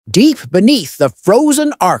Deep beneath the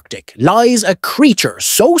frozen Arctic lies a creature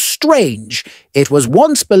so strange it was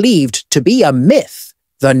once believed to be a myth,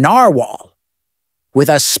 the narwhal. With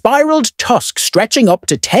a spiraled tusk stretching up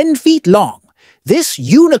to 10 feet long, this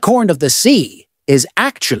unicorn of the sea is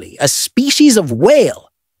actually a species of whale.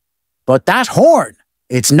 But that horn,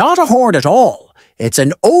 it's not a horn at all. It's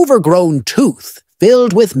an overgrown tooth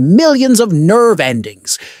filled with millions of nerve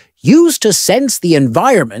endings, used to sense the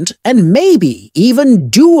environment and maybe even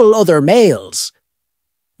duel other males.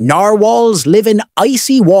 Narwhals live in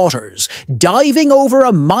icy waters, diving over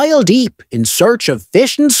a mile deep in search of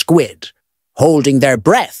fish and squid, holding their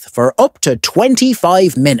breath for up to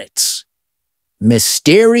 25 minutes.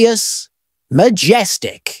 Mysterious,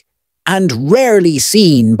 majestic, and rarely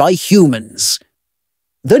seen by humans.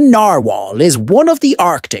 The narwhal is one of the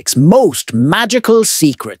Arctic's most magical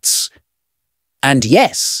secrets. And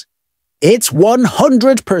yes, it's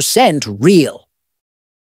 100% real.